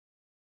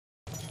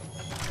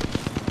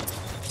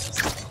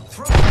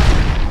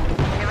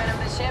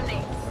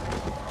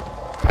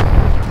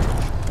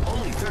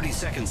30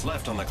 seconds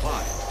left on the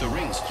clock. The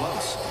ring's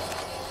close.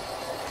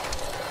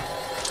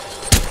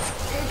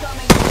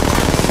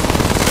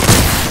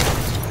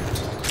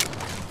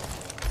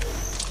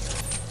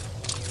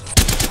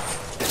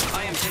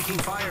 I am taking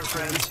fire,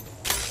 friends.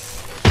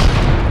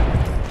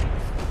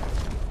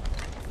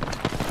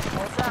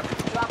 What's up?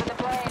 Dropping the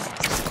plane.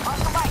 On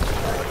the right.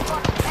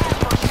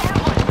 Ambush.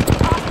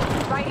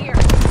 Right here.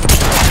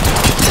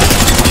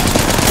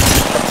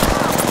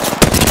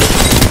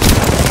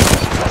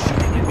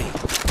 Shooting at me.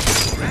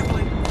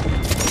 Grappling.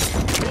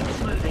 Rings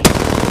moving.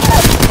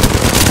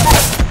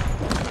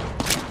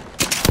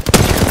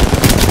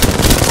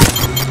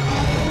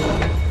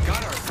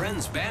 Got our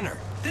friend's banner.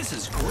 This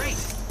is great.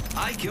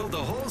 I killed the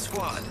whole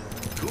squad.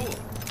 Cool.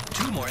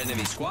 2 more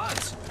enemy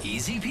squads.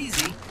 Easy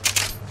peasy.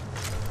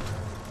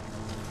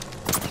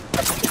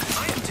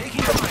 I am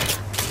taking fire.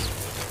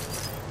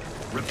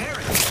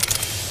 Repairing.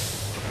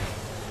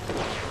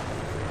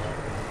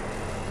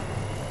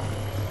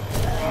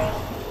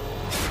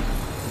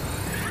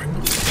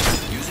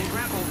 Using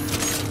grapple.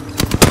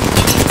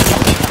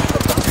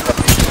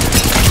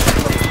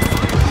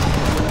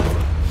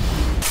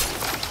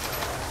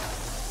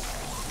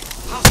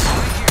 Hostile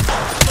right here.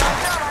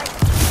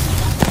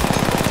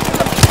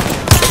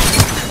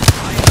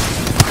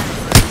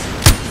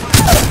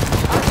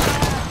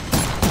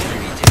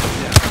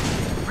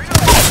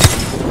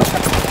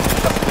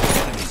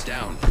 Enemies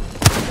down.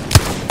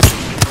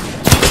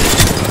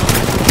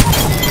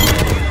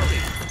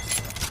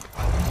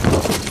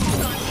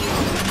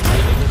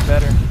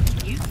 Better.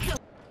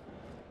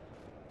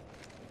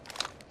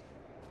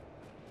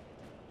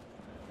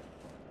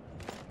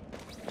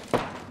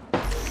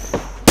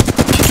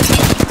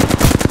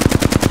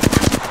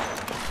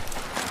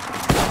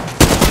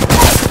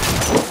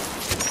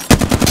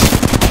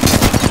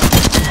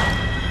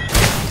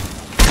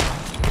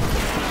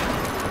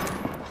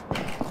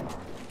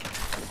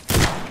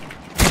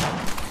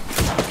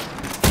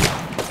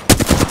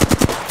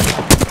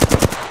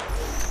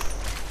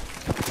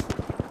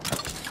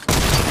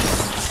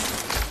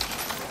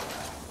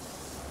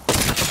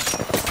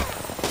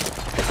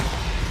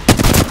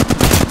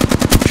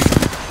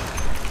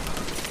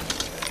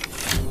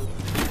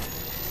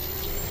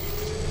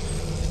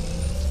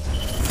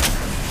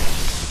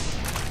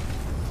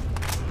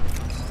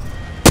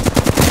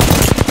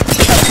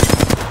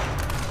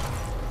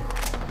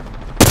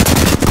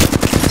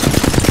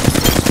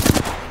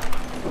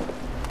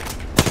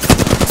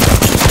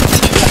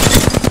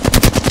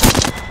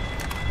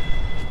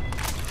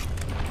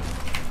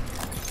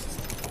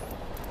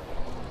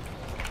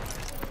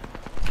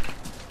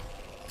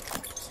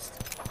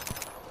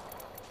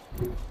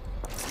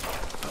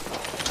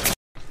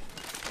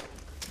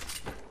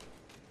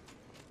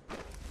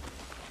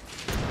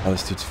 Oh,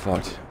 this dude's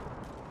fucked.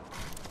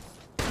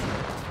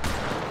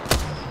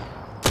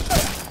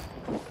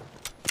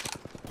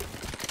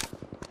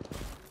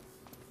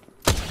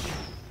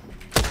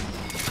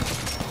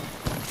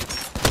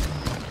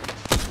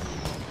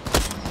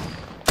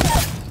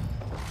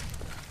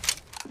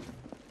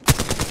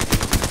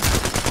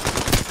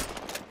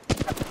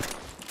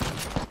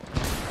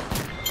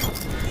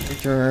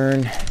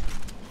 Return.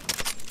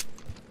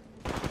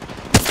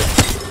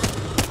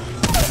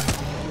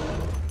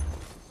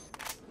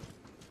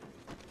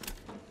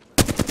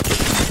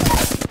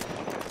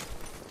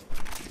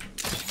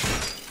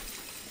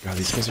 God,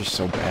 these guys are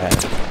so bad.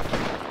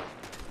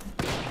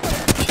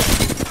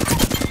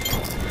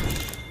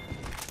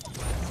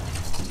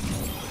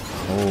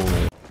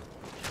 Oh.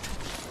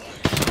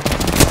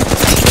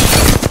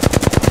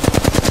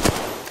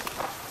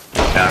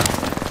 Yeah,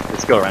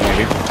 let's go around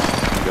maybe.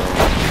 Go.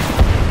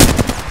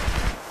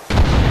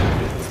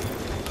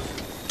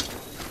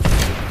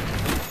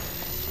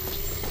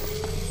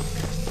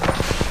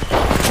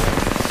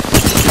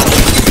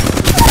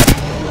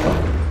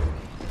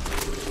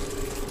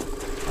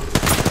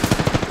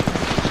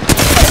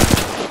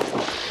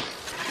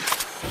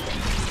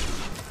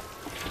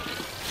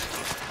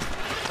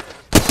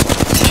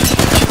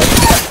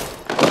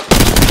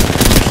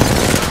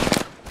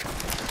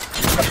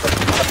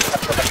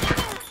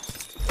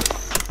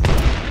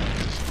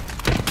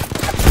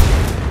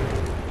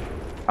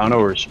 I don't know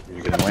where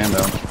you're gonna land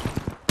though.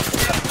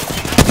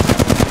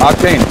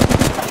 Octane!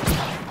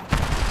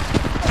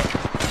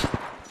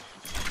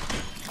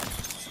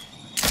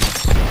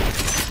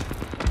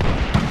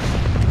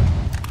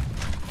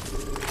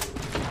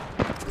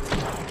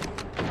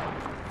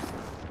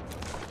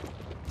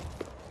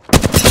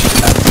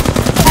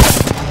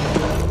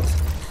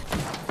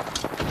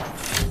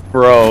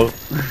 Bro,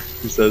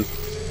 he says.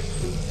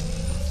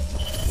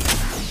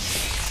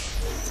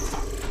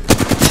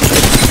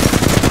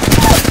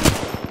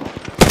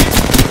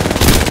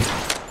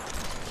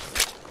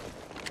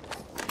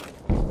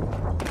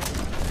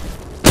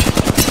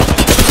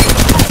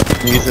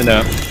 Needs to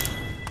know.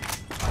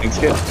 Thanks,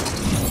 kid.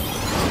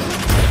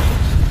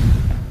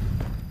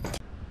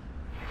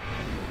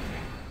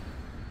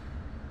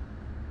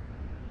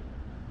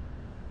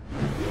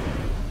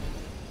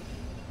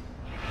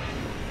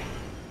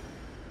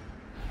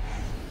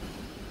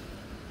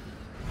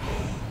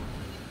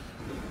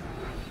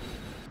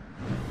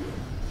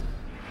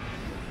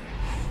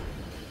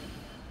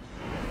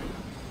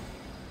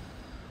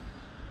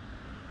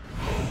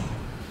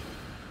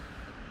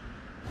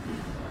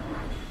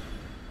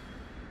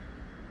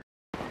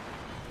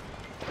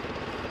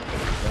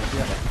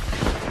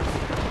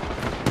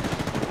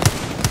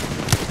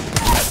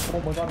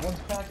 my god, one's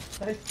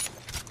cracked. Nice.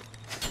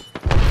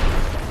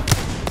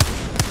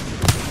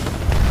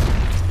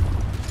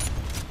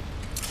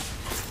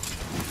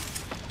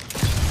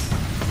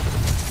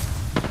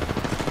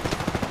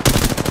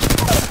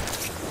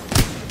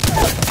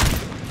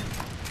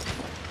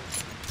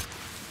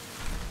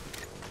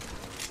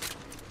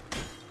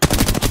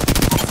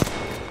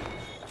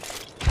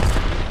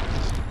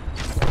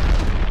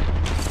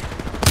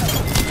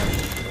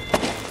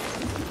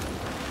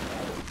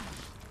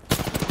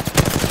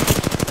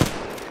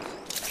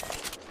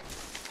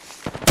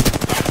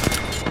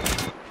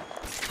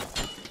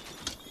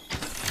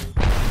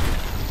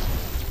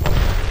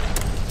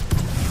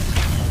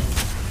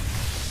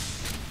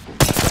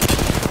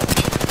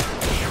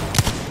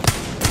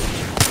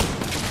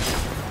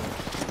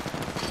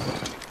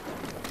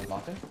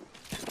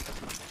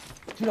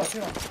 Shoot up,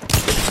 shoot up.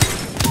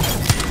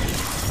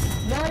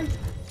 Nice!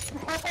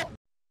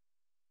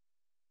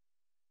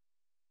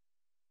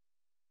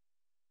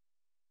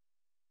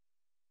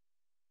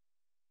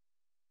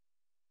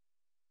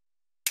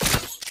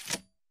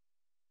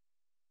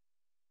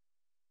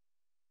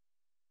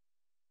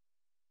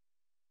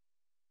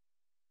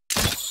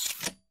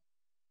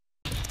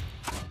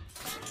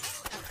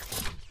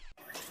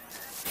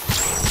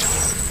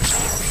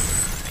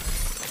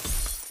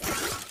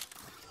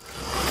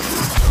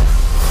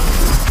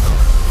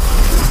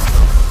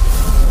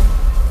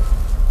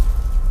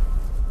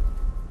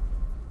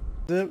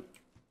 Zip.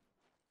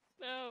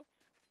 No.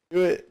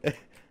 Do it.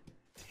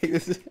 Take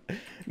this.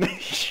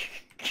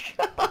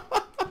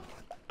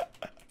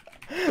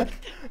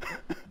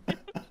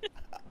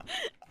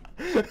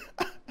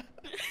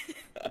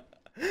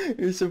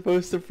 You're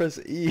supposed to press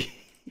E.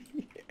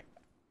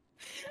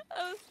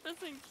 I was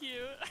pressing Q.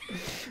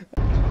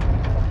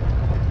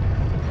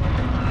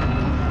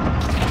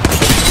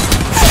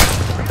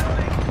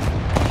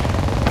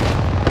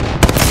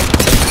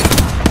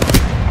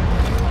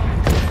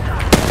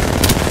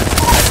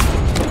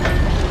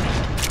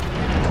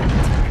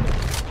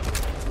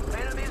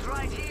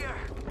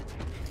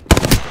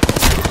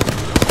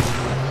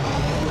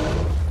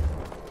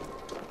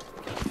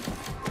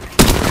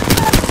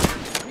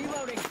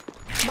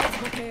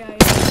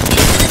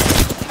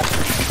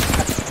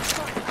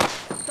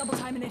 Double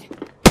timing it. That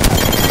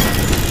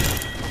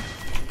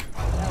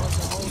was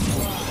the whole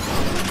squad.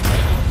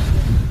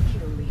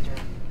 Kill leader.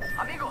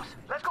 Amigos,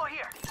 let's go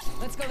here.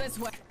 Let's go this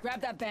way. Grab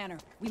that banner.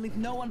 We leave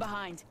no one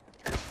behind.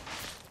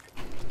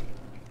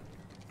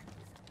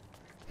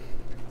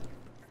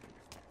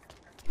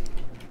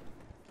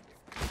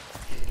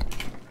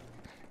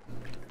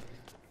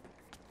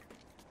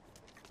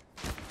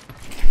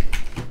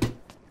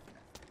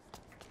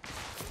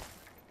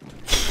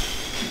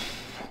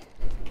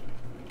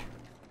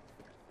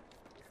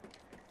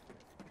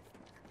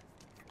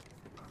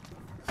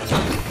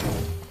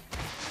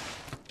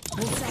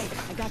 Hold tight.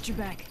 I got your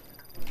back.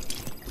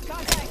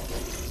 Contact!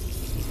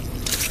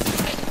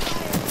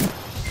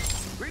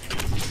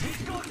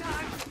 It's go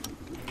time.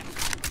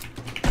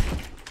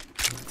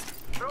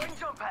 Throwing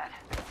jump pad.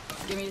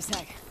 Give me a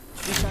sec.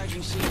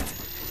 Recharging shield.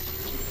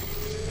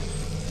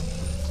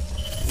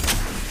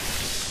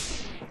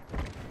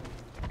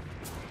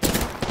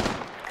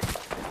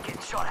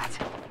 Getting shot at.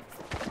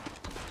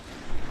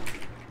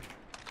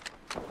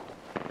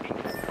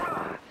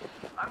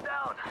 I'm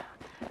down.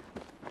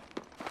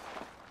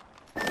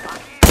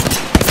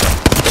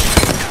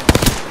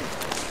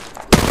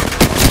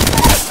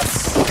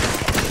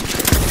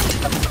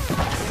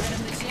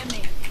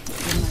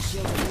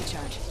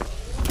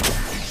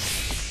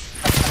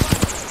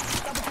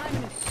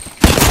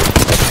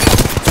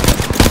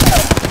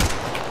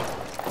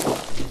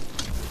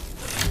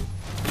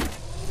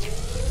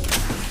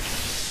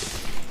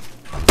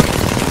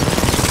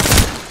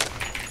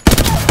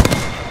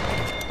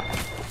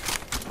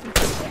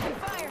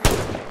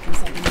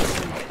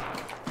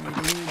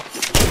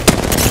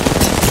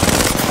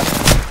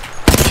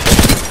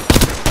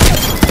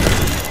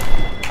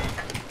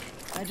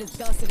 I just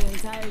dusted an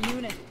entire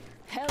unit.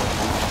 Hell.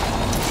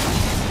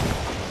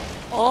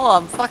 Oh,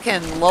 I'm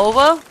fucking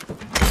Loba.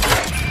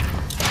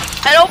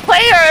 I don't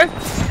play her.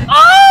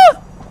 Oh,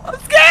 I'm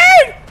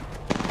scared.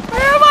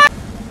 Where am I?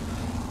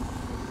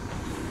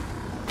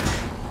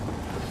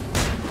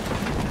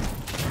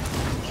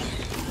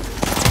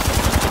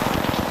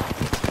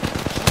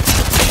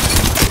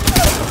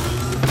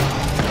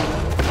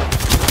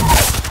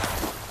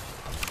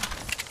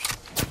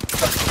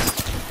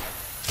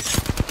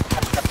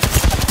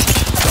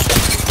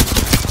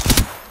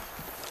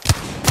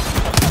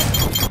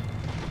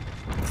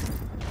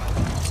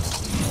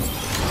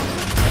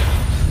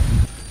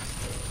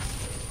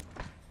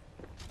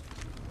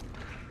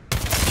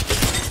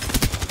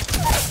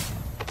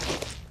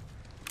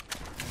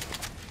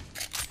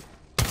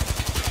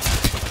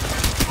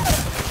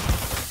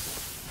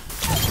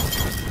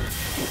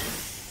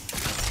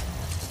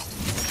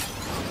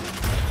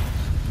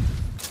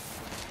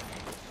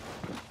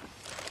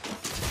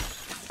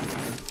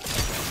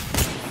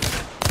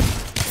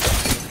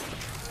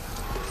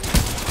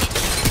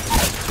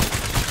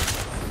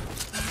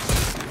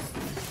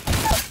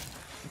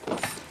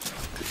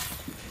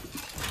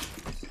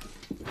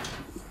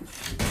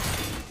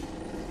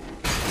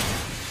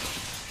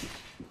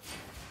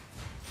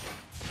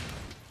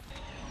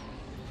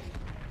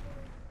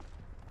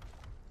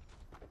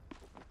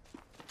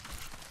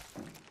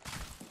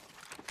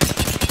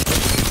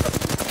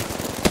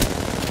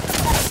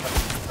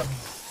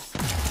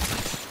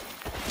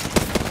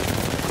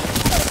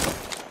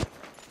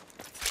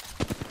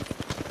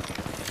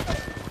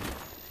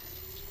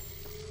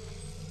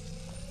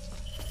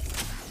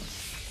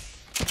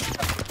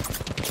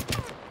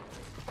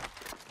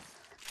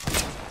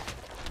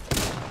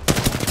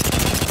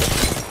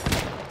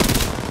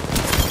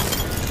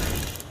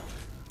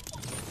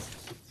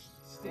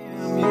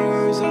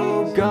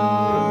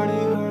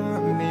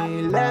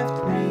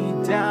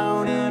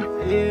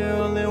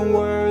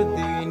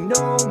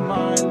 know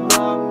my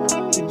luck.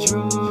 The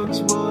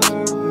drugs will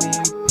hurt me,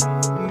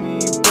 put me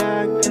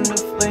back in the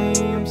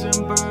flames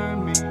and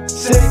burn me.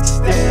 6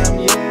 damn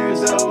years,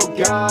 oh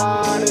God.